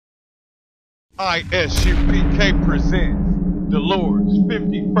I.S.U.P.K. presents the Lord's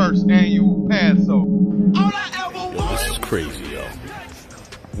 51st annual Passover. Yo, this is crazy, yo.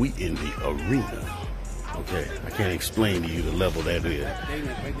 We in the arena. Okay, I can't explain to you the level that is.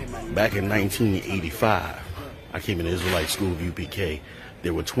 Back in 1985, I came in the Israelite school of UPK.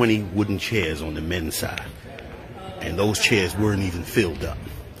 There were 20 wooden chairs on the men's side. And those chairs weren't even filled up,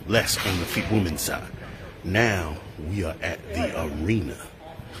 less on the women's side. Now we are at the arena.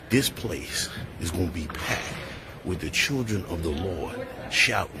 This place is going to be packed with the children of the Lord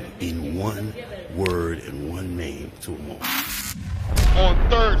shouting in one word and one name to them all. On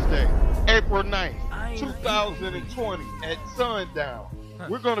Thursday, April 9th, 2020 at sundown,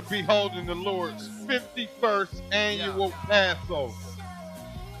 we're going to be holding the Lord's 51st annual Passover.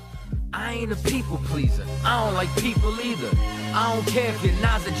 I ain't a people pleaser, I don't like people either. I don't care if your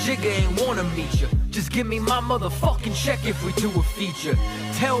Naza Jigga ain't wanna meet you. Just give me my motherfucking check if we do a feature.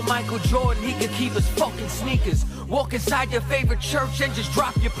 Tell Michael Jordan he can keep his fucking sneakers. Walk inside your favorite church and just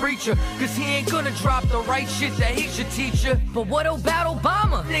drop your preacher. Cause he ain't gonna drop the right shit that he should teach you. But what about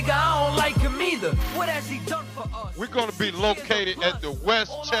Obama? Nigga, I don't like him either. What has he done for us? We're gonna be located at the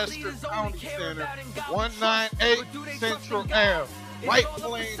Westchester County Center, 198 Central Ave. White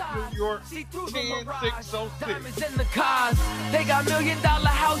Plains, New York, 10606. Diamonds in the cars, they got $1 million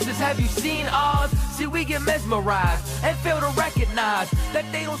houses. Have you seen ours? See, we get mesmerized and fail to recognize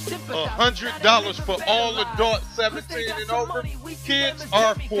that they don't sympathize. $100 for all adults 17 and over. Kids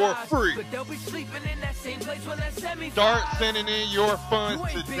are for free. Start sending in your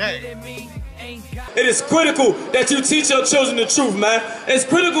funds today. It is critical that you teach your children the truth, man. It's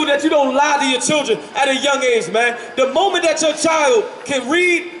critical that you don't lie to your children at a young age, man. The moment that your child can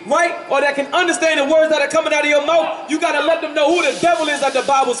read, write, or that can understand the words that are coming out of your mouth, you gotta let them know who the devil is that the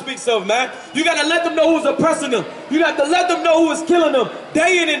Bible speaks of, man. You gotta let them know who's oppressing them. You got to let them know who is killing them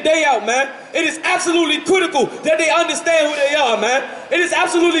day in and day out, man. It is absolutely critical that they understand who they are, man. It is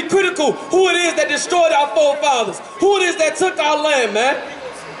absolutely critical who it is that destroyed our forefathers, who it is that took our land, man.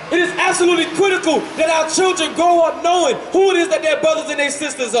 It is absolutely critical that our children grow up knowing who it is that their brothers and their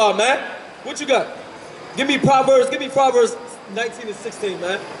sisters are, man. What you got? Give me Proverbs 19 and 16,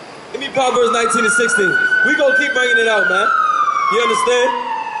 man. Give me Proverbs 19 and 16. We gonna keep bringing it out, man. You understand?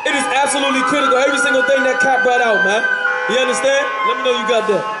 It is absolutely critical, every single thing that Cap brought out, man. You understand? Let me know you got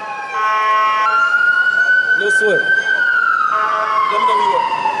that. No sweat. Let me know you got.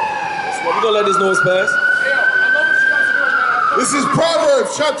 We gonna let this noise pass. This is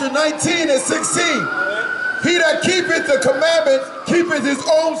Proverbs chapter 19 and 16. He that keepeth the commandments keepeth his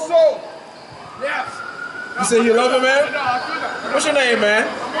own soul. Yes. You say you love him, man? No, I'll do that. What's your name, man?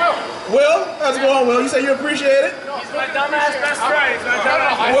 I'm Will. Will? How's it going, Will? You say you appreciate it? No, he's my dumbass best friend. He's my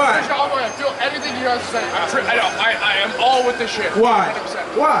dumbass best friend. Why? I feel everything you guys say. I am all with this shit. Why?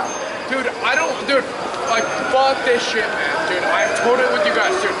 100%. Why? Dude, like, fuck this shit, man. Dude, I'm totally with you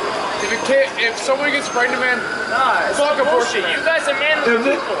guys, dude. If someone gets pregnant, man, fuck abortion. You guys are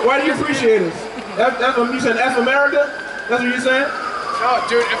manly people. Why do you appreciate this? That's what you said, F America? That's what you're saying? No,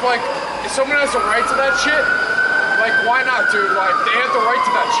 dude, if someone has the right to that shit, like, why not, dude? Like, they have the right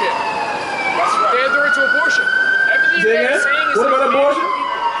to that shit. That's right. They have the right to abortion. Everything you guys are saying is what about abortion?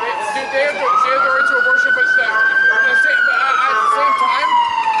 They have the right to abortion, but at the same time,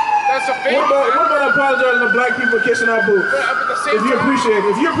 that's a baby. What about apologizing to black people kissing our boots? But at the same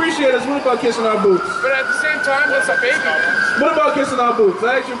if you appreciate us, what about kissing our boots? But at the same time, that's a baby, man. What about kissing our boots?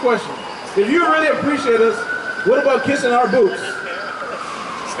 I ask you a question. If you really appreciate us, what about kissing our boots?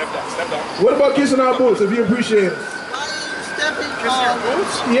 Step down. What about kissing our boots if you appreciate us? Kissing your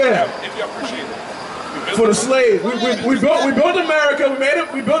boots? Yeah. If you appreciate it. For the slaves. We built America.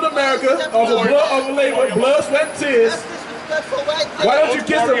 We built America of labor, blood, sweat, and tears. Why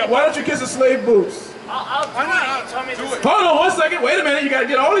don't you kiss the slave boots? I'll do it. Tell me this. Hold on 1 second. Wait a minute. You gotta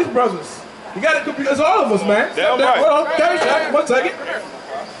get all these brothers. You gotta, it's all of us, man. Damn right. Hold on. Captain Shock, 1 second.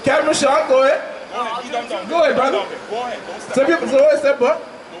 Captain Shock, go ahead. Go ahead, brother. Go ahead. Go ahead, step up.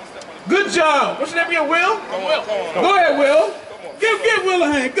 Good job. What's your name again, Will? Go ahead, Will. Give Will a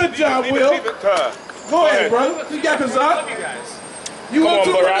hand. Good job, Will. Go ahead, brother. You got Kazak. You want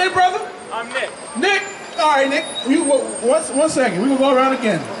to what's your name, brother? I'm Nick. Nick. All right, Nick. One second. We're going to go around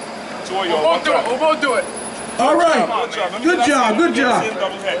again. We'll both do it. All right. Good job. Go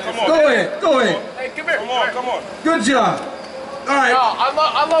ahead. Hey, come here. Come on. Good job. All right. No,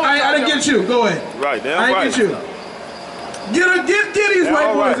 I love I didn't get you. Go ahead. Right, damn I right. didn't get you. Get these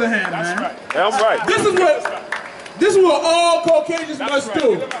white boys a hand, man. Damn right. This is what all Caucasians must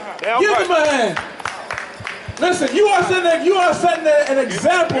do. Damn Give right. them a hand. Listen, you are setting an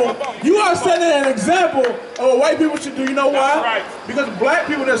example. You are setting an example of what white people should do. You know why? Right. Because black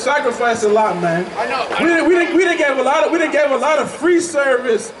people that sacrifice a lot, man. I know. We didn't give a lot of free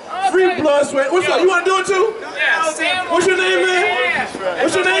service, free blood sweat. What's up? You want to do it too? Yeah. Sam. What's your name, man?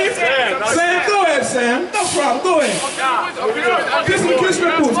 What's your name? Sam. Go ahead, Sam. No problem. Go ahead. Kiss your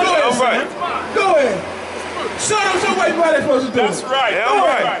boots. Go ahead, Sam. Go ahead. Show them what white people supposed to do. That's right. All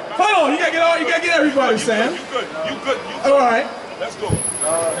right. Hold on. You gotta get everybody, Sam. You good. All right. Let's go.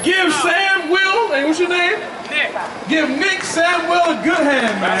 Give Sam, Will, and what's your name? Nick. Give Nick, Sam, Will a good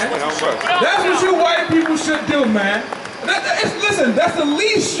hand, man. That's what you white people should do, man. Listen, that's the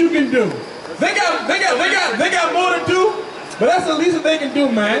least you can do. They got more to do, but that's the least that they can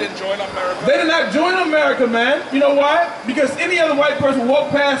do, man. They didn't join America. They did not join America, man. You know why? Because any other white person walk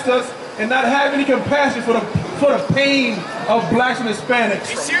past us and not have any compassion for the pain of blacks and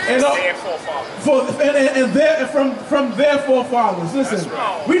Hispanics. And from their forefathers. Listen,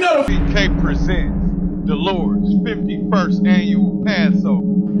 we know the I.S.U.P.K presents the Lord's 51st annual Passover.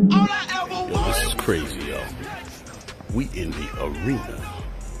 Yo, this is crazy, yo. We in the arena.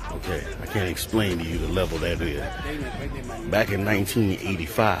 Okay, I can't explain to you the level that is. Back in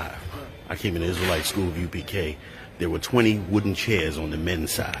 1985, I came in the Israelite school of UPK. There were 20 wooden chairs on the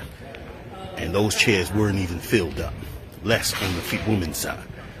men's side. And those chairs weren't even filled up, less on the women's side.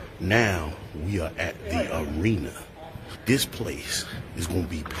 Now we are at the arena. This place is going to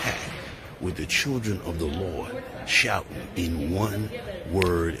be packed with the children of the Lord shouting in one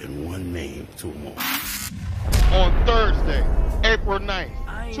word and one name to them all. On Thursday, April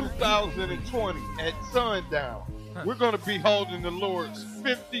 9th, 2020 at sundown, we're going to be holding the Lord's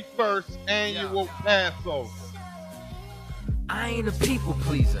 51st annual Passover. I ain't a people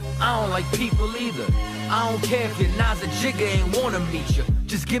pleaser, I don't like people either. I don't care if your Naza Jigga ain't wanna meet you.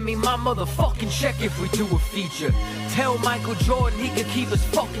 Just give me my motherfucking check if we do a feature. Tell Michael Jordan he can keep his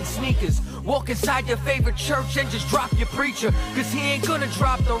fucking sneakers. Walk inside your favorite church and just drop your preacher. Cause he ain't gonna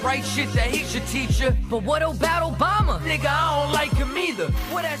drop the right shit that he should teach you. But what about Obama? Nigga, I don't like him either.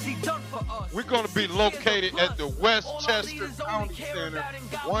 What has he done for us? We're gonna be located at the Westchester County Center,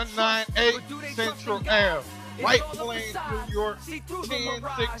 198 Central Ave. White Plains, New York,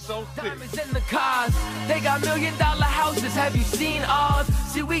 10606. In the cars, they got $1 million houses. Have you seen ours?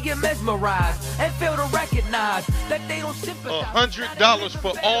 See, we get mesmerized and fail to recognize that they don't sympathize. $100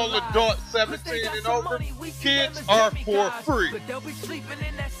 for all adults 17 and over. Kids are for free.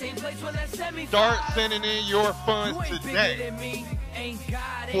 Start sending in your funds today.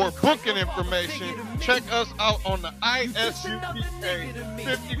 For booking information, check us out on the I.S.U.P.K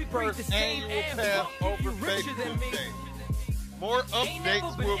 51st Annual Passover Facebook page. More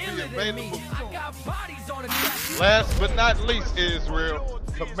updates will be available. Last but not least, Israel,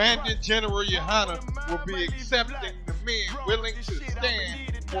 Commandant General Yahanna will be accepting the men willing to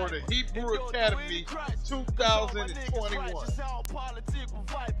stand for the Hebrew Academy 2021.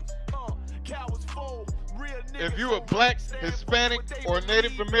 If you're a black, Hispanic, or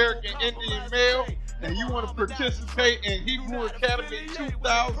Native American Indian male and you want to participate in Hebrew Academy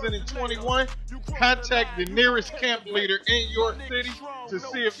 2021, contact the nearest camp leader in your city to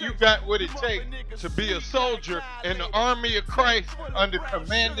see if you got what it takes to be a soldier in the Army of Christ under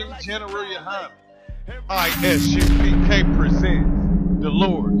Commanding General Yahanna. I.S.U.P.K presents the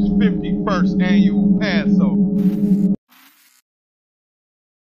Lord's 51st Annual Passover.